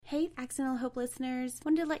Accidental Hope listeners,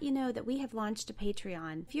 wanted to let you know that we have launched a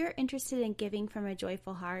Patreon. If you're interested in giving from a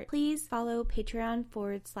joyful heart, please follow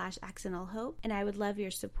Patreon/Accidental Hope, and I would love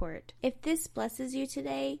your support. If this blesses you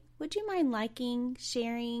today, would you mind liking,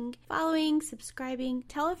 sharing, following, subscribing,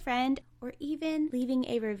 tell a friend, or even leaving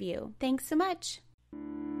a review? Thanks so much.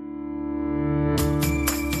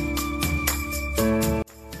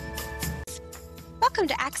 Welcome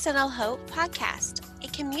to Accidental Hope Podcast, a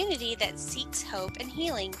community that seeks hope and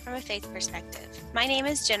healing from a faith perspective. My name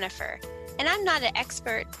is Jennifer, and I'm not an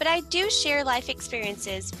expert, but I do share life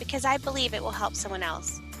experiences because I believe it will help someone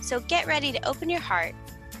else. So get ready to open your heart,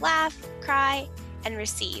 laugh, cry, and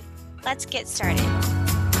receive. Let's get started.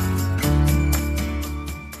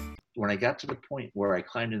 When I got to the point where I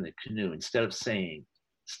climbed in the canoe, instead of saying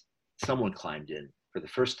someone climbed in, for the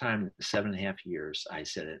first time in 7.5 years, I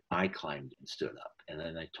said it, I climbed and stood up. And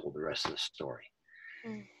then I told the rest of the story.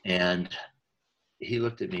 And he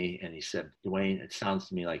looked at me and he said, Duane, it sounds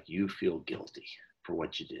to me like you feel guilty for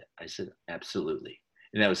what you did. I said, absolutely.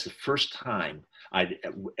 And that was the first time I'd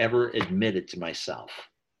ever admitted to myself,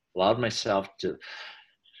 allowed myself to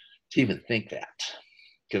even think that,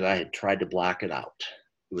 because I had tried to block it out.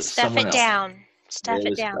 It was Stuff someone it else. down. Stuff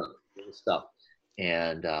it down. It was stuff.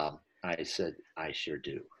 And I said, I sure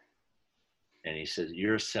do. And he said,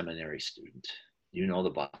 you're a seminary student. You know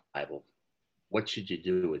the Bible. What should you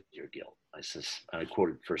do with your guilt? I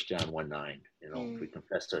quoted 1 John 1:9. If we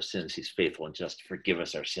confess our sins, he's faithful and just to forgive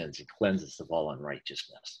us our sins and cleanse us of all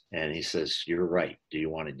unrighteousness. And he says, you're right. Do you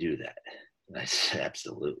want to do that? And I said,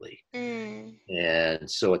 absolutely. And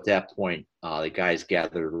so at that point, the guys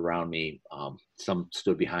gathered around me. Some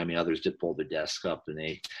stood behind me. Others did pull their desks up,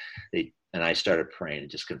 and and I started praying and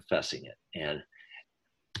just confessing it. And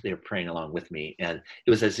they were praying along with me. And it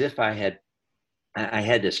was as if I had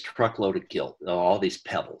this truckload of guilt, all these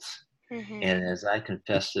pebbles. And as I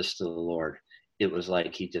confessed this to the Lord, it was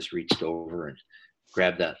like he just reached over and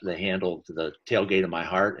grabbed the handle to the tailgate of my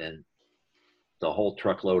heart, and the whole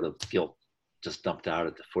truckload of guilt just dumped out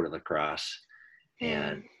at the foot of the cross.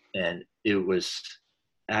 And it was,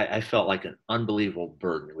 I felt like an unbelievable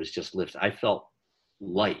burden. It was just lifted. I felt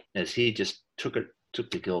light as he just took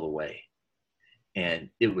the guilt away. And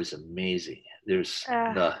it was amazing. There's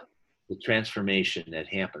the transformation that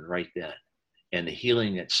happened right then, and the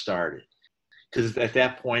healing that started. Because at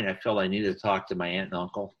that point, I felt I needed to talk to my aunt and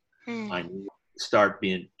uncle. I needed to start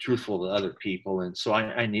being truthful to other people. And so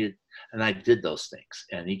I did those things.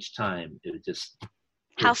 And each time it just...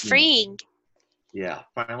 How freeing. Yeah.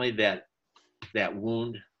 Finally, that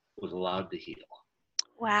wound was allowed to heal.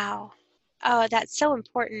 Wow. Oh, that's so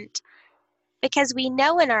important. Because we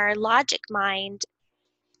know in our logic mind,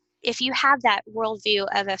 if you have that worldview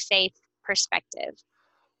of a faith perspective,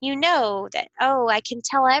 you know that, I can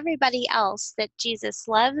tell everybody else that Jesus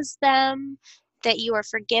loves them, that you are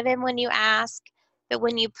forgiven when you ask. But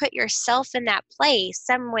when you put yourself in that place,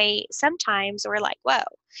 sometimes we're like, whoa,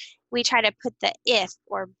 we try to put the if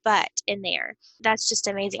or but in there. That's just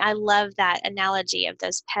amazing. I love that analogy of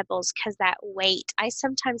those pebbles, because that weight, I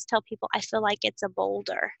sometimes tell people I feel like it's a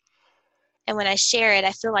boulder. And when I share it,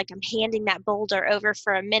 I feel like I'm handing that boulder over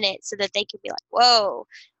for a minute so that they can be like, whoa,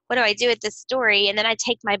 what do I do with this story? And then I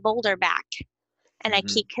take my boulder back and I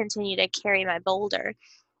continue to carry my boulder.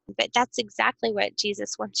 But that's exactly what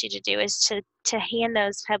Jesus wants you to do, is to hand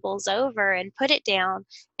those pebbles over and put it down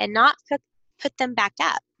and not put them back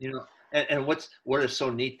up. And what is so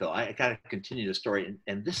neat, though, I got to continue the story,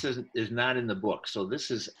 and this is not in the book, so this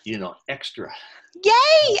is extra.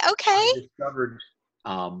 Yay! Okay. I discovered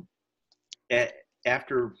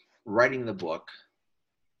after writing the book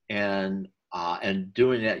and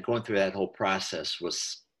doing that, going through that whole process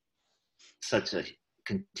was such a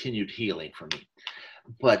continued healing for me.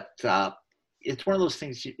 But it's one of those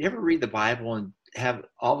things, you ever read the Bible and have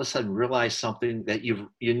all of a sudden realize something that you've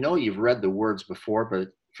read the words before, but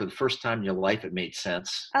for the first time in your life it made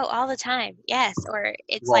sense? Oh, all the time. Yes. Or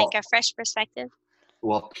it's like a fresh perspective.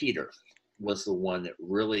 Well, Peter was the one that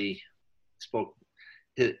really spoke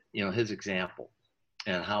his example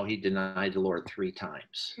and how he denied the Lord 3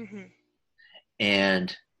 times.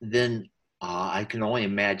 And then I can only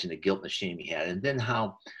imagine the guilt and the shame he had. And then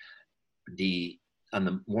how on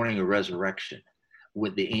the morning of resurrection,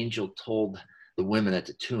 when the angel told the women at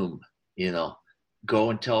the tomb, go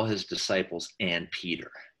and tell his disciples and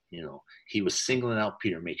Peter, he was singling out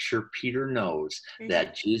Peter, make sure Peter knows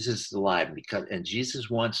that Jesus is alive, and Jesus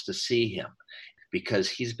wants to see him because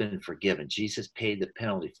he's been forgiven. Jesus paid the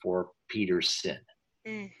penalty for Peter's sin.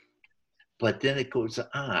 But then it goes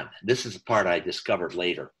on. This is the part I discovered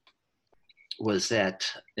later. was that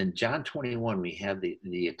in John 21, we have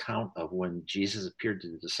the account of when Jesus appeared to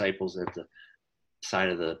the disciples at the side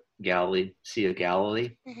of the Sea of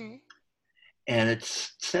Galilee. Mm-hmm. And it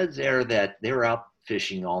says there that they were out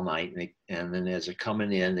fishing all night. And then as they're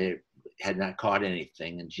coming in, they had not caught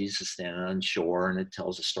anything. And Jesus standing on shore. And it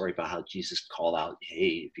tells a story about how Jesus called out,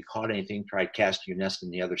 hey, if you caught anything, try casting your nest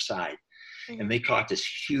on the other side. Mm-hmm. And they caught this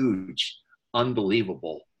huge,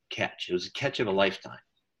 unbelievable catch. It was a catch of a lifetime.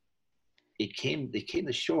 They came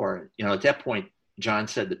to shore. At that point, John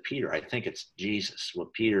said to Peter, I think it's Jesus. Well,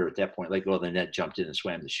 Peter at that point let go of the net, jumped in and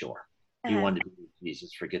swam to shore. He wanted to be with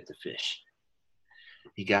Jesus, forget the fish.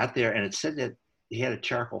 He got there, and it said that he had a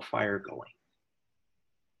charcoal fire going.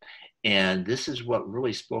 And this is what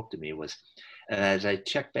really spoke to me was, as I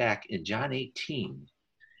checked back in John 18,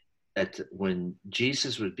 when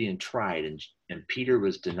Jesus was being tried and Peter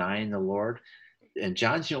was denying the Lord, and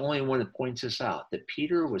John's the only one that points this out, that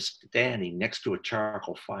Peter was standing next to a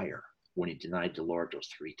charcoal fire when he denied the Lord those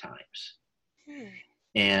 3 times.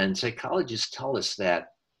 And psychologists tell us that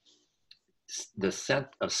the scent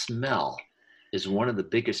of smell is one of the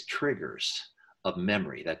biggest triggers of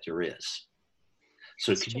memory that there is.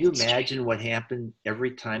 So can you imagine what happened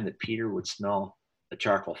every time that Peter would smell a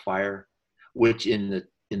charcoal fire, which in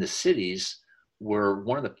the cities were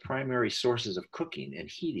one of the primary sources of cooking and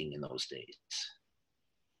heating in those days?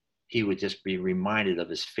 He would just be reminded of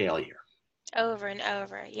his failure. Over and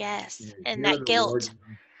over, yes. And Here that guilt.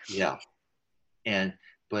 Lord, yeah.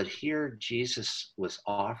 But here Jesus was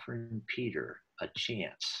offering Peter a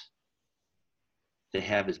chance to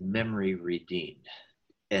have his memory redeemed.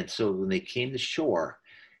 And so when they came to shore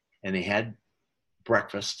and they had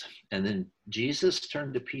breakfast, and then Jesus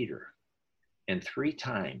turned to Peter and 3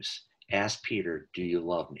 times asked Peter, do you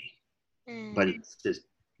love me? But he says,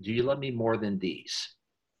 do you love me more than these?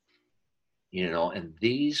 And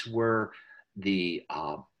these were the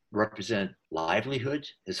represent livelihood,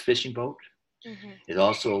 his fishing boat. Mm-hmm. It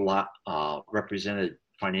also represented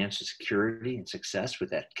financial security and success with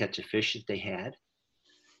that catch of fish that they had.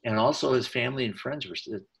 And also his family and friends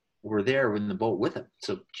were there in the boat with him.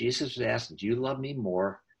 So Jesus was asking, do you love me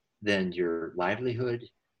more than your livelihood,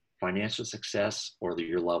 financial success, or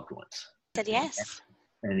your loved ones? He said yes.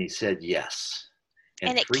 And he said yes.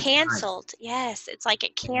 And it canceled. Yes, it's like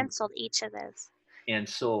it canceled each of those.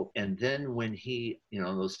 And then when he,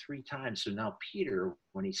 those 3 times, so now Peter,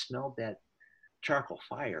 when he smelled that charcoal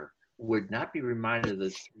fire, would not be reminded of the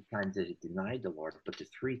 3 times that he denied the Lord, but the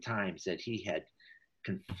 3 times that he had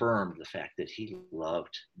confirmed the fact that he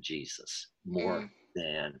loved Jesus more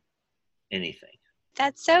than anything.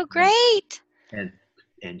 That's so great.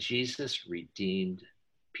 And Jesus redeemed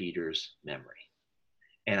Peter's memory.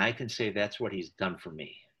 And I can say that's what he's done for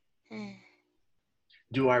me.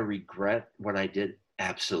 Do I regret what I did?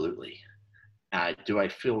 Absolutely. Do I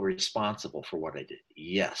feel responsible for what I did?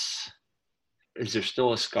 Yes. Is there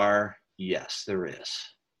still a scar? Yes, there is.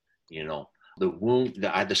 The wound,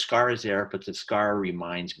 the scar is there, but the scar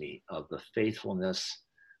reminds me of the faithfulness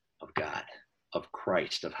of God, of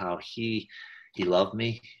Christ, of how he loved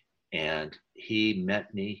me and he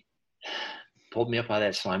met me, pulled me up out of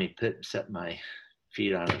that slimy pit and set my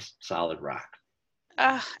feet on a solid rock.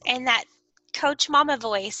 And that Coach Mama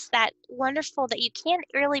voice, that wonderful that you can't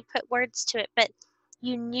really put words to it, but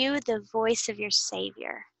you knew the voice of your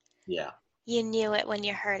Savior. Yeah. You knew it when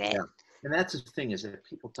you heard it. Yeah. And that's the thing is that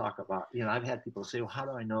people talk about, I've had people say, well, how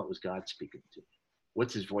do I know it was God speaking to me?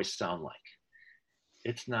 What's his voice sound like?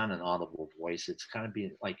 It's not an audible voice. It's kind of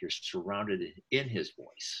being like you're surrounded in his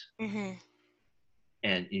voice. Mm-hmm.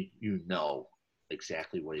 And you know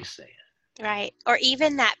exactly what he's saying. Right. Or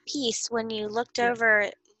even that peace when you looked over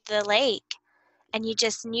the lake and you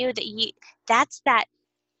just knew that that's that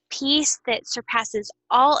peace that surpasses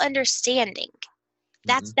all understanding.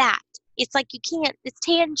 That's that. It's like it's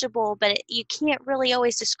tangible, but you can't really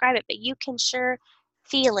always describe it, but you can sure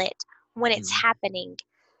feel it when it's happening.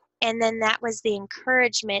 And then that was the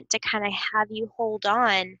encouragement to kind of have you hold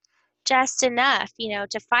on just enough,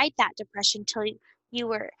 to fight that depression till you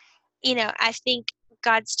were, I think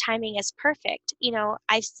God's timing is perfect.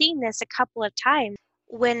 I've seen this a couple of times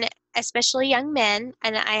when, especially young men,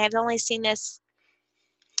 and I have only seen this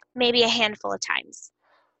maybe a handful of times,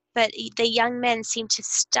 but the young men seem to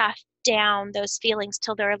stuff down those feelings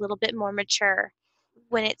till they're a little bit more mature.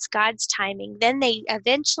 When it's God's timing, then they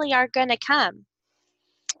eventually are going to come.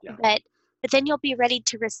 Yeah. But then you'll be ready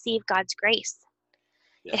to receive God's grace.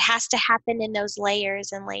 Yeah. It has to happen in those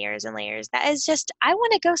layers and layers and layers. That is just, I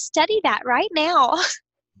want to go study that right now.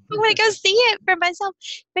 I want to go see it for myself.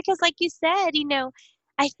 Because like you said,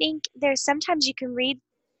 I think there's sometimes you can read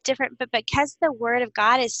different, but because the word of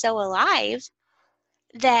God is so alive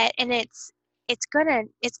that, and it's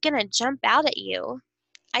gonna jump out at you.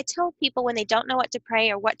 I tell people when they don't know what to pray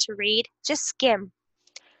or what to read, just skim.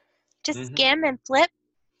 Just Mm-hmm. skim and flip,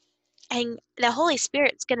 and the Holy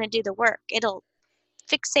Spirit's gonna do the work. It'll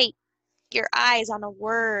fixate your eyes on a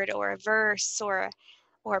word or a verse or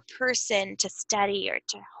a person to study or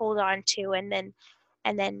to hold on to, and then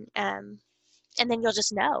and then um and then you'll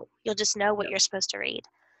just know what Yep. you're supposed to read.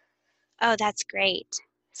 Oh, that's great.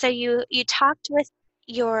 So you talked with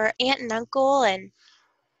your aunt and uncle, and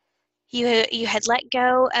you had let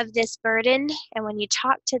go of this burden, and when you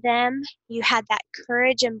talked to them, you had that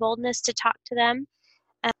courage and boldness to talk to them.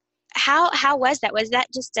 How was that? Was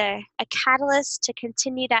that just a catalyst to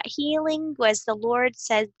continue that healing? Was the Lord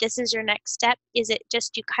said, this is your next step? Is it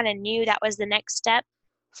just you kind of knew that was the next step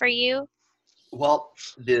for you? Well,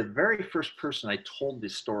 the very first person I told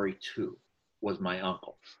this story to was my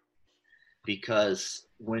uncle, because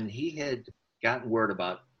when he had gotten word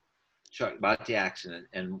about Chuck, about the accident,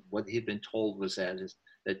 and what he'd been told was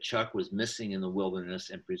that Chuck was missing in the wilderness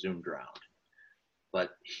and presumed drowned.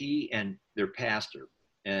 But he and their pastor,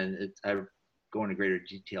 and I go into greater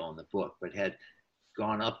detail in the book, but had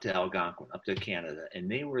gone up to Algonquin, up to Canada, and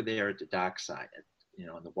they were there at the dockside,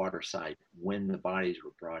 on the water side when the bodies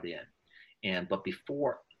were brought in. But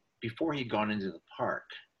before he'd gone into the park,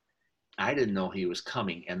 I didn't know he was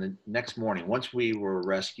coming. And the next morning, once we were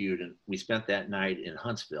rescued and we spent that night in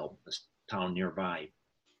Huntsville, this town nearby,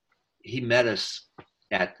 he met us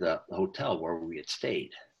at the hotel where we had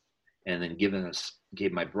stayed, and then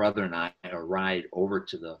gave my brother and I a ride over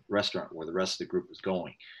to the restaurant where the rest of the group was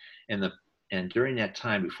going. And during that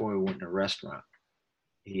time, before we went to the restaurant,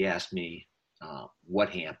 he asked me what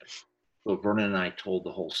happened. So Vernon and I told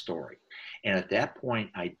the whole story. And at that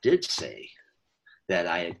point, I did say that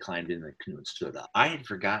I had climbed in the canoe and stood up. I had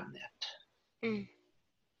forgotten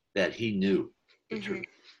that he knew the truth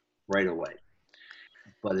right away.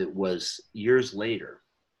 But it was years later.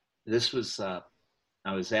 This was, I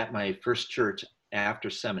was at my first church after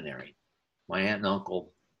seminary. My aunt and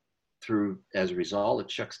uncle, as a result of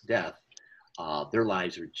Chuck's death, their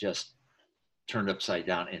lives were just turned upside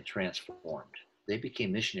down and transformed. They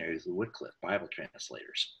became missionaries at Wycliffe, Bible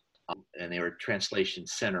translators. And they were translation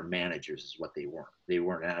center managers is what they were. They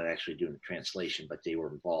weren't not actually doing the translation, but they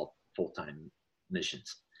were involved full-time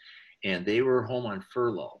missions. And they were home on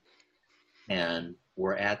furlough and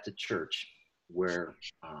were at the church where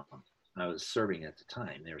I was serving at the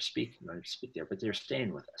time. They were speaking, I speak there, but they're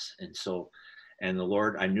staying with us. And the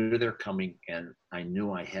Lord, I knew they're coming, and I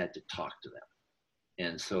knew I had to talk to them.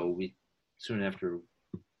 And so soon after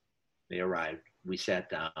they arrived, we sat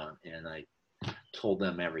down and I told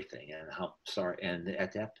them everything and how sorry. And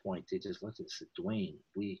at that point, they just looked at us and said, Duane,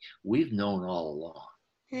 we've known all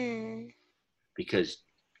along because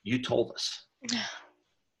you told us.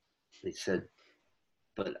 They said,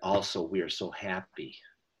 but also we are so happy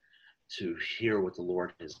to hear what the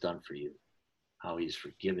Lord has done for you, how he's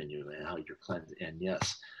forgiven you and how you're cleansed. And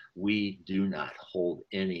yes, we do not hold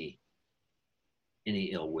any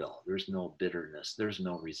ill will. There's no bitterness. There's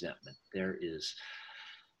no resentment. There's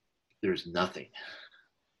nothing.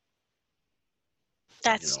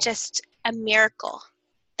 That's just a miracle.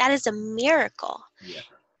 That is a miracle. Yeah.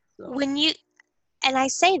 So. And I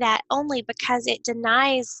say that only because it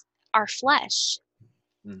denies our flesh.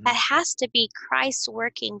 Mm-hmm. That has to be Christ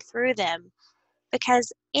working through them,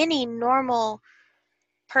 because any normal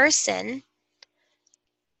person,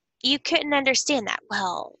 you couldn't understand that.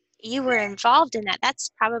 Well, you were involved in that.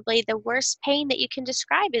 That's probably the worst pain that you can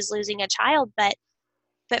describe, is losing a child. But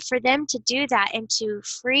for them to do that and to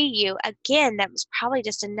free you, again, that was probably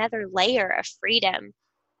just another layer of freedom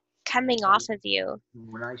coming off of you.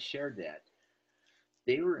 When I shared that,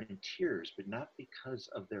 they were in tears, but not because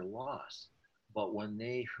of their loss, but when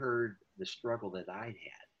they heard the struggle that I'd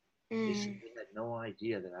had. They said they had no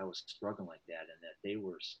idea that I was struggling like that, and that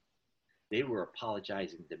they were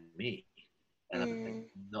apologizing to me. And I'm like,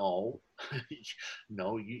 no,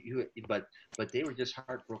 no, but they were just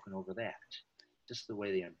heartbroken over that. Just the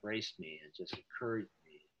way they embraced me and just encouraged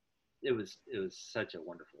me. It was such a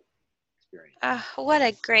wonderful experience. What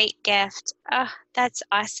a great gift. That's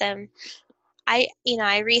awesome. I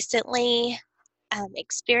recently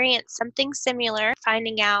experienced something similar,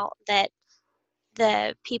 finding out that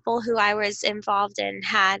the people who I was involved in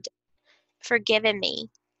had forgiven me.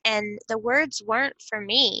 And the words weren't for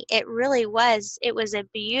me. It really was. It was a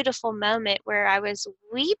beautiful moment where I was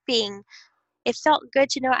weeping. It felt good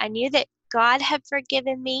to know. I knew that God had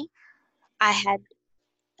forgiven me. I had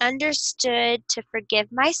understood to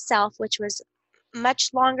forgive myself, which was much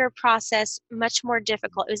longer process, much more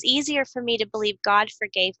difficult. It was easier for me to believe God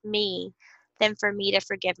forgave me than for me to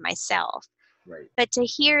forgive myself. Right. But to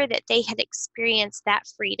hear that they had experienced that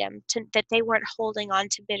freedom, that they weren't holding on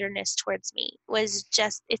to bitterness towards me, was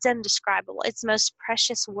just, it's indescribable. It's the most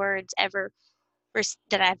precious words ever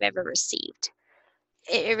that I've ever received.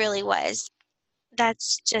 It really was.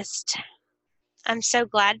 That's just, I'm so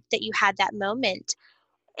glad that you had that moment.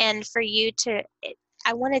 And for you to,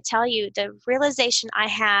 I want to tell you the realization I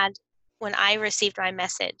had when I received my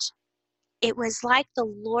message. It was like the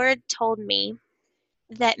Lord told me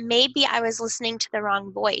that maybe I was listening to the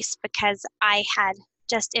wrong voice, because I had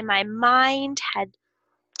just in my mind had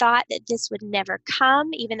thought that this would never come,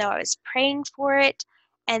 even though I was praying for it,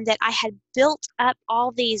 and that I had built up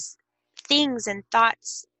all these things and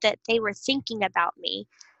thoughts that they were thinking about me.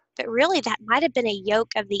 But really, that might have been a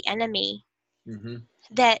yoke of the enemy. Mm-hmm.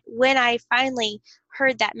 That when I finally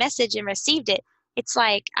heard that message and received it, it's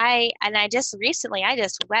like I just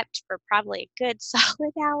wept for probably a good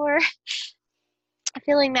solid hour,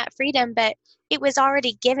 feeling that freedom. But it was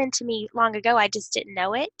already given to me long ago. I just didn't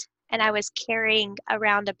know it. And I was carrying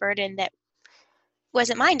around a burden that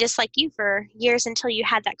wasn't mine, just like you, for years until you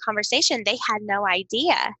had that conversation. They had no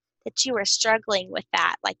idea that you were struggling with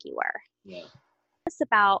that like you were. Yeah. It's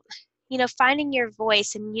about, finding your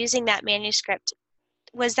voice and using that manuscript.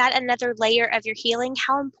 Was that another layer of your healing?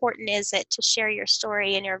 How important is it to share your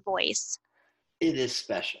story in your voice? It is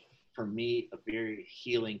special. For me, a very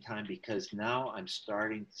healing time, because now I'm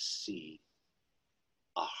starting to see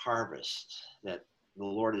a harvest that the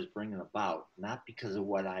Lord is bringing about, not because of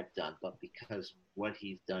what I've done, but because what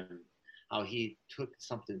He's done, how He took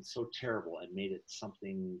something so terrible and made it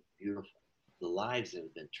something beautiful. The lives that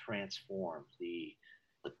have been transformed, the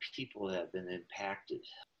people that have been impacted.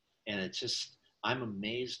 And it's just, I'm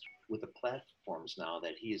amazed with the platforms now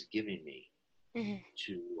that He is giving me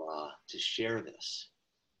to share this.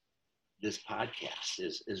 This podcast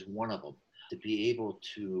is one of them. To be able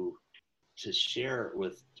to share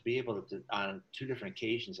to be able to, on 2 different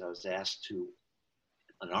occasions, I was asked to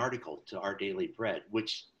an article to Our Daily Bread,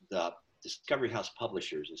 which the Discovery House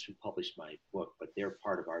Publishers is who published my book, but they're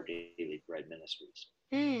part of Our Daily Bread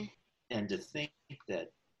Ministries. And to think that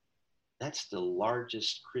that's the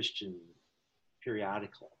largest Christian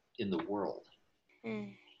periodical in the world.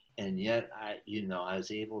 And yet I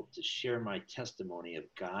was able to share my testimony of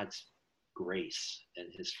God's grace and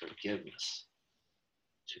His forgiveness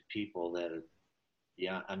to people that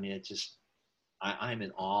have, it's just, I'm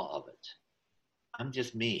in awe of it. I'm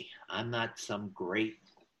just me. I'm not some great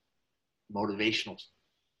motivational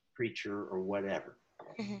preacher or whatever.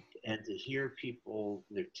 And to hear people,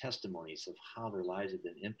 their testimonies of how their lives have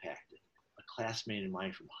been impacted. A classmate of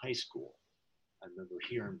mine from high school, I remember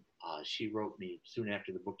hearing, she wrote me soon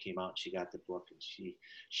after the book came out. She got the book, and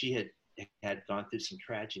she had gone through some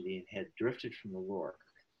tragedy and had drifted from the Lord.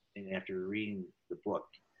 And after reading the book,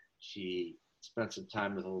 she spent some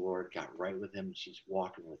time with the Lord, got right with Him, and she's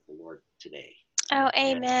walking with the Lord today. Oh,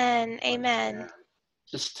 amen. Amen.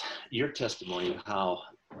 Just your testimony of how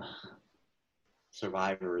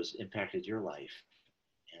Survivor has impacted your life,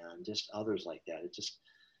 and just others like that. It just,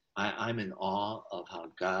 I'm in awe of how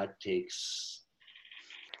God takes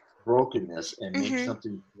brokenness and makes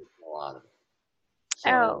something beautiful out of it.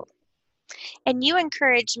 So, and you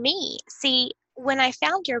encourage me. See, when I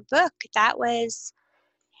found your book, that was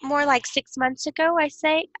more like 6 months ago, I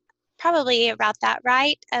say, probably about that,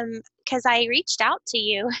 right? Because I reached out to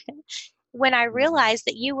you when I realized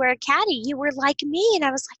that you were a caddy. You were like me, and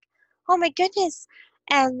I was like, oh my goodness.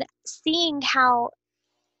 And seeing how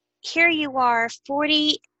here you are,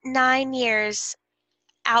 49 years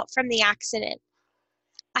out from the accident,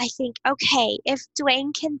 I think, okay, if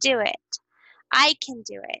Duane can do it, I can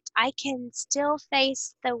do it. I can still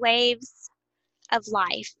face the waves of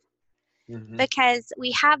life. Because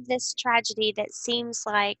we have this tragedy that seems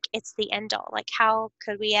like it's the end all. Like, how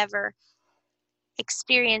could we ever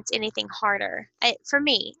experience anything harder? For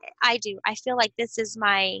me, I do. I feel like I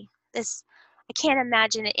can't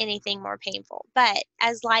imagine anything more painful. But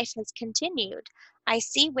as life has continued, I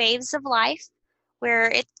see waves of life where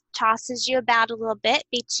it tosses you about a little bit,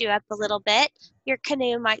 beats you up a little bit. Your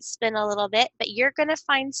canoe might spin a little bit, but you're going to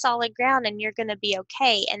find solid ground and you're going to be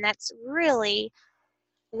okay. And that's really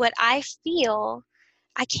what I feel.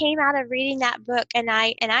 I came out of reading that book, and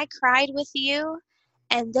I cried with you,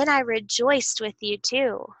 and then I rejoiced with you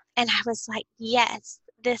too. And I was like, yes,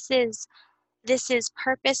 this is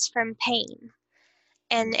purpose from pain.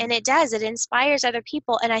 And it inspires other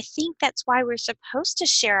people. And I think that's why we're supposed to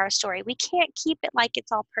share our story. We can't keep it like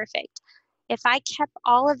it's all perfect. If I kept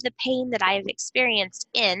all of the pain that I have experienced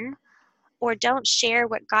in, or don't share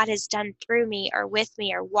what God has done through me or with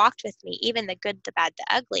me or walked with me, even the good, the bad, the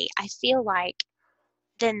ugly, I feel like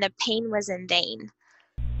then the pain was in vain.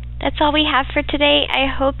 That's all we have for today. I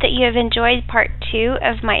hope that you have enjoyed part 2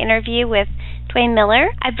 of my interview with Duane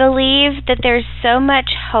Miller. I believe that there's so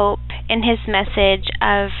much hope in his message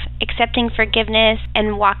of accepting forgiveness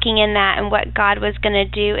and walking in that and what God was going to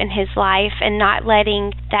do in his life, and not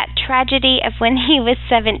letting that tragedy of when he was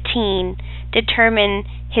 17 determine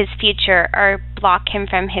his future or block him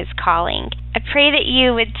from his calling. I pray that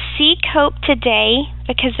you would seek hope today,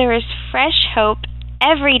 because there is fresh hope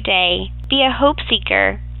every day. Be a hope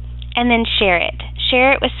seeker, and then share it.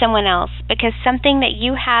 Share it with someone else, because something that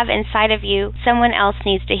you have inside of you, someone else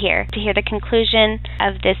needs to hear the conclusion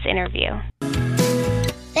of this interview.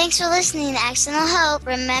 Thanks for listening to Accidental Hope.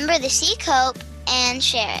 Remember to seek hope and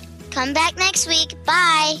share it. Come back next week.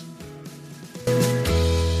 Bye.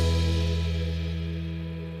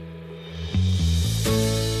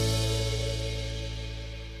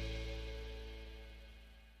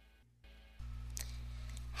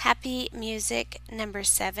 Happy Music number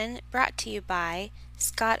 7, brought to you by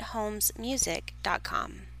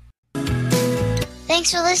ScottHolmesMusic.com.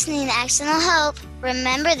 Thanks for listening to Accidental Hope.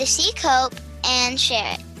 Remember to seek hope and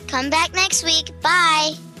share it. Come back next week.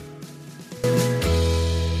 Bye.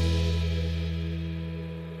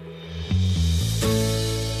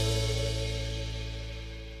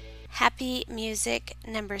 Happy Music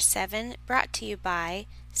number 7, brought to you by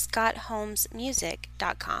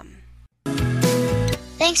ScottHolmesMusic.com.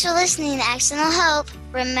 Thanks for listening to Accidental Hope.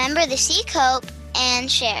 Remember to seek hope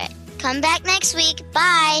and share it. Come back next week.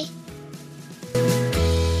 Bye.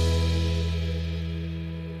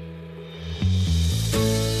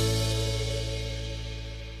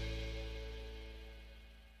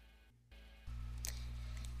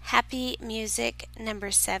 Happy Music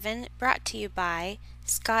number 7, brought to you by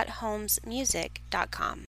ScottHolmesMusic.com.